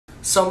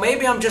So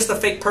maybe I'm just a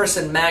fake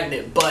person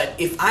magnet, but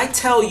if I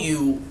tell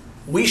you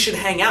we should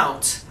hang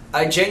out,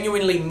 I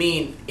genuinely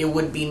mean it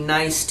would be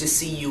nice to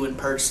see you in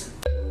person.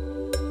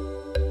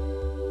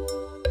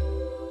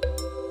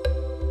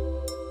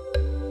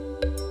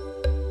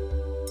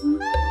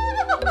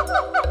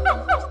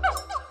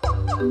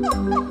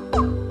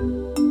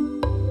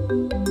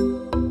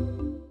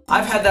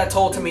 I've had that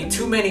told to me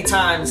too many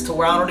times to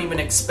where I don't even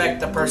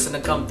expect the person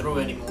to come through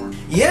anymore.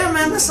 Yeah,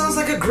 man, that sounds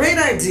like a great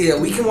idea.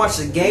 We can watch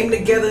the game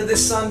together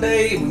this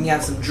Sunday. We can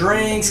have some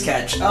drinks,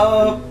 catch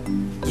up.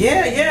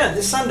 Yeah,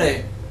 this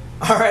Sunday.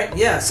 Alright,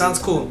 yeah, sounds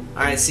cool.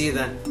 Alright, see you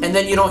then. And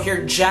then you don't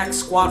hear jack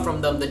squat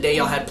from them the day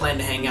y'all had planned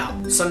to hang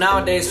out. So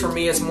nowadays for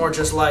me it's more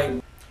just like,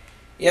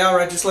 yeah,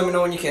 alright, just let me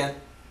know when you can.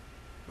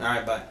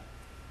 Alright, bye.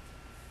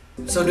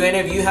 So do any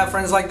of you have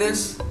friends like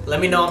this? Let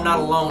me know I'm not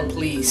alone,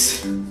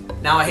 please.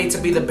 Now, I hate to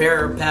be the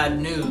bearer of bad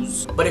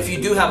news, but if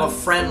you do have a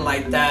friend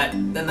like that,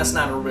 then that's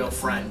not a real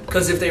friend.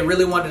 Because if they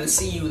really wanted to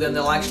see you, then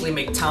they'll actually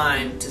make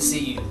time to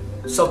see you.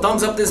 So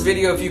thumbs up this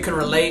video if you can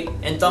relate,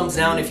 and thumbs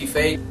down if you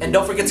fake. And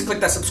don't forget to click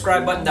that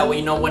subscribe button, that way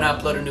you know when I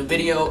upload a new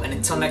video. And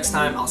until next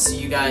time, I'll see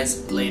you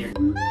guys later.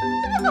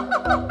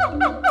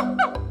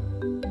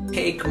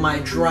 Take my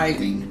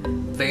driving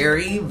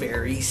very,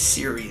 very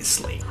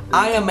seriously.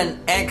 I am an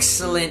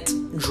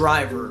excellent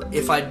driver,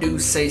 if I do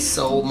say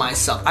so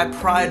myself. I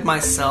pride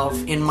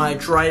myself in my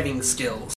driving skills.